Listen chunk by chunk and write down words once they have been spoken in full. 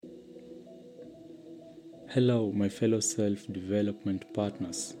Hello, my fellow self development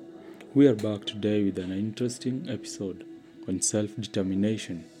partners. We are back today with an interesting episode on self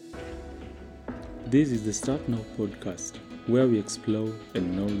determination. This is the Start Now podcast, where we explore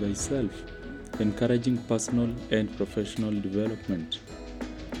and know thyself, encouraging personal and professional development.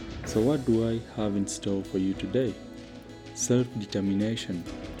 So, what do I have in store for you today? Self determination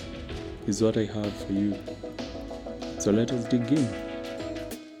is what I have for you. So, let us dig in.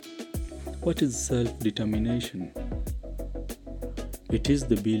 What is self-determination? It is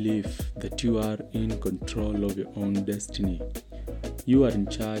the belief that you are in control of your own destiny. You are in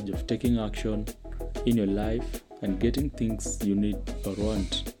charge of taking action in your life and getting things you need or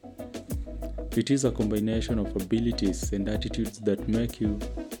want. It is a combination of abilities and attitudes that make you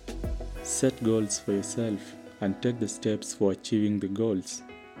set goals for yourself and take the steps for achieving the goals.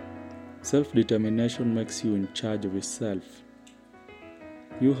 Self-determination makes you in charge of yourself.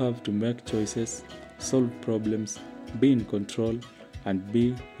 You have to make choices, solve problems, be in control, and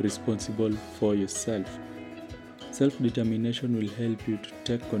be responsible for yourself. Self-determination will help you to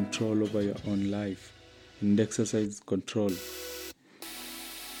take control over your own life and exercise control.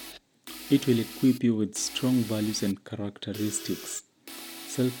 It will equip you with strong values and characteristics.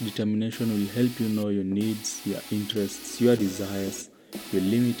 Self-determination will help you know your needs, your interests, your desires, your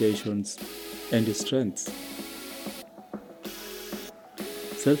limitations, and your strengths.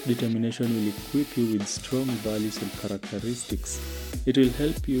 Self-determination will equip you with strong values and characteristics. It will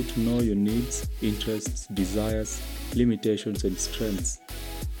help you to know your needs, interests, desires, limitations, and strengths.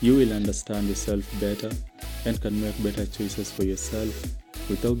 You will understand yourself better and can make better choices for yourself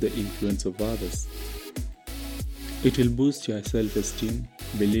without the influence of others. It will boost your self-esteem,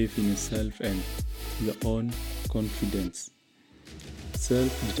 belief in yourself, and your own confidence.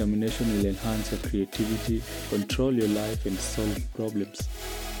 Self-determination will enhance your creativity, control your life, and solve problems.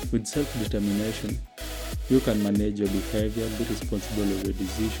 With self-determination, you can manage your behavior, be responsible of your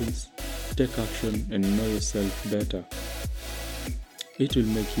decisions, take action, and know yourself better. It will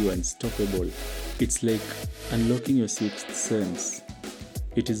make you unstoppable. It's like unlocking your sixth sense.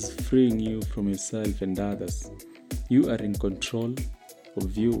 It is freeing you from yourself and others. You are in control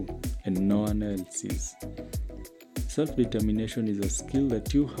of you, and no one else is. Self-determination is a skill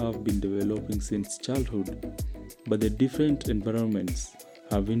that you have been developing since childhood, but the different environments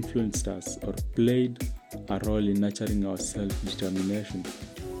have influenced us or played a role in nurturing our self-determination.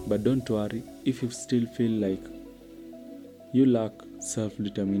 But don't worry if you still feel like you lack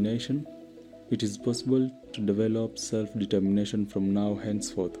self-determination. It is possible to develop self-determination from now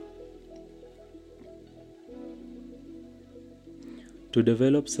henceforth. To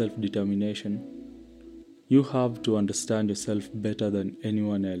develop self-determination, you have to understand yourself better than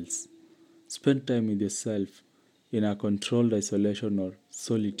anyone else. Spend time with yourself in a controlled isolation or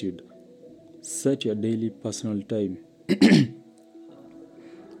solitude. Set your daily personal time.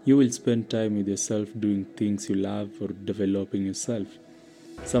 You will spend time with yourself doing things you love or developing yourself.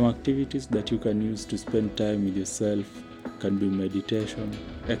 Some activities that you can use to spend time with yourself can be meditation,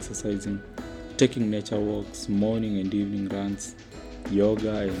 exercising, taking nature walks, morning and evening runs,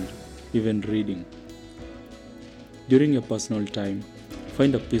 yoga, and even reading. During your personal time,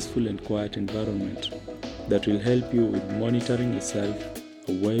 find a peaceful and quiet environment that will help you with monitoring yourself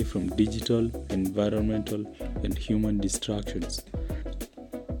away from digital, environmental, and human distractions.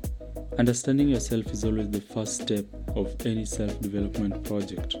 Understanding yourself is always the first step of any self-development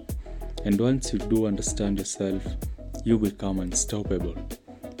project. And once you do understand yourself, you become unstoppable.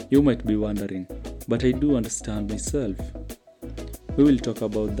 You might be wondering, but I do understand myself. We will talk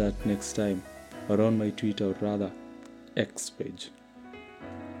about that next time, or on my Twitter, or rather, X page.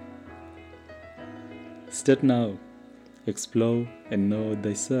 Start now, explore and know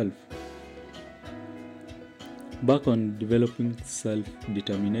thyself. Back on developing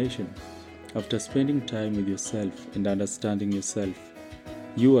self-determination. After spending time with yourself and understanding yourself,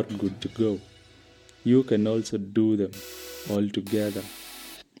 you are good to go. You can also do them all together.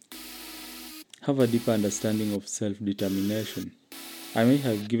 Have a deeper understanding of self-determination. I may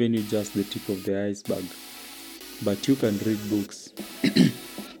have given you just the tip of the iceberg, but you can read books,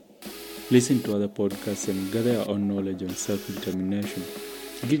 listen to other podcasts, and gather your own knowledge on self-determination.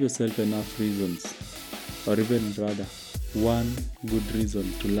 Give yourself enough reasons, or even rather, one good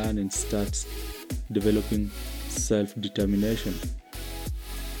reason to learn and start developing self-determination.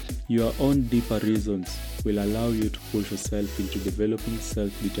 Your own deeper reasons will allow you to push yourself into developing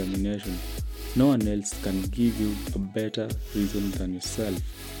self-determination. No one else can give you a better reason than yourself.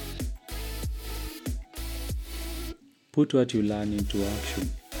 Put what you learn into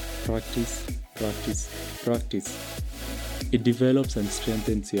action. Practice, practice, practice. It develops and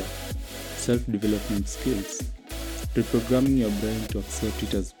strengthens your self-development skills, reprogramming your brain to accept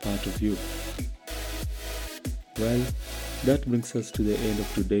it as part of you. Well, that brings us to the end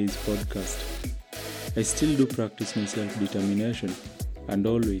of today's podcast. I still do practice my self-determination and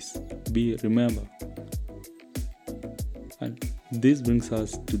always remember. And this brings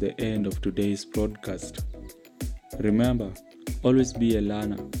us to the end of today's podcast. Remember, always be a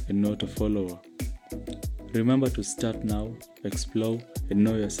learner and not a follower. Remember to start now, explore, and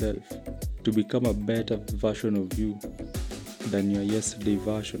know yourself to become a better version of you than your yesterday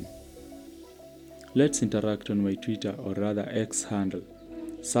version. Let's interact on my Twitter or rather X handle.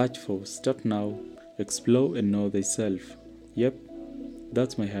 Search for Start Now, Explore and Know Thyself. Yep,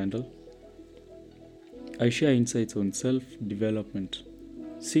 that's my handle. I share insights on self-development.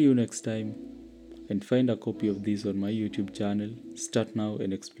 See you next time, and find a copy of this on my YouTube channel, Start Now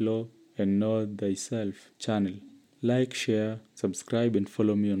and Explore and Know Thyself channel. Like, share, subscribe and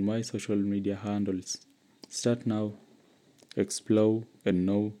follow me on my social media handles. Start now, explore and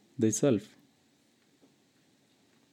know thyself.